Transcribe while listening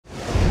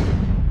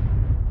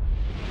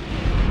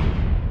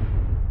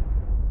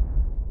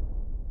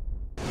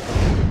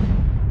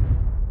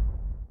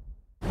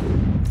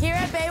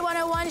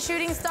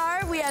shooting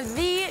star, we have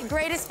the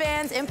greatest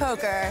fans in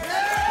poker.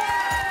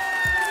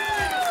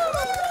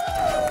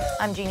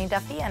 I'm Jeannie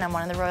Duffy, and I'm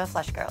one of the Royal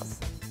Flush Girls.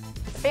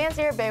 Fans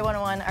here at Bay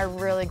 101 are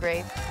really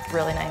great. It's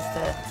really nice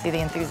to see the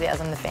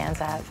enthusiasm the fans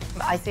have.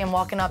 I see them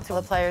walking up to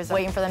the players,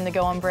 waiting for them to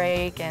go on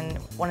break and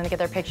wanting to get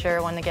their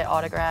picture, wanting to get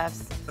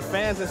autographs. The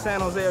fans in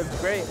San Jose are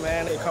great,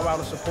 man. They come out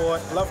and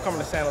support. I love coming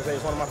to San Jose.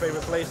 It's one of my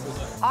favorite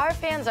places. Our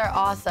fans are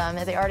awesome.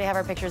 They already have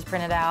our pictures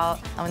printed out,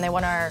 and they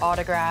want our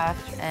autograph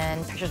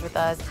and pictures with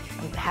us.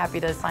 I'm happy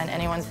to sign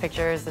anyone's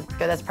pictures.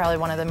 That's probably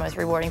one of the most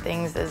rewarding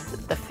things is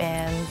the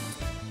fans.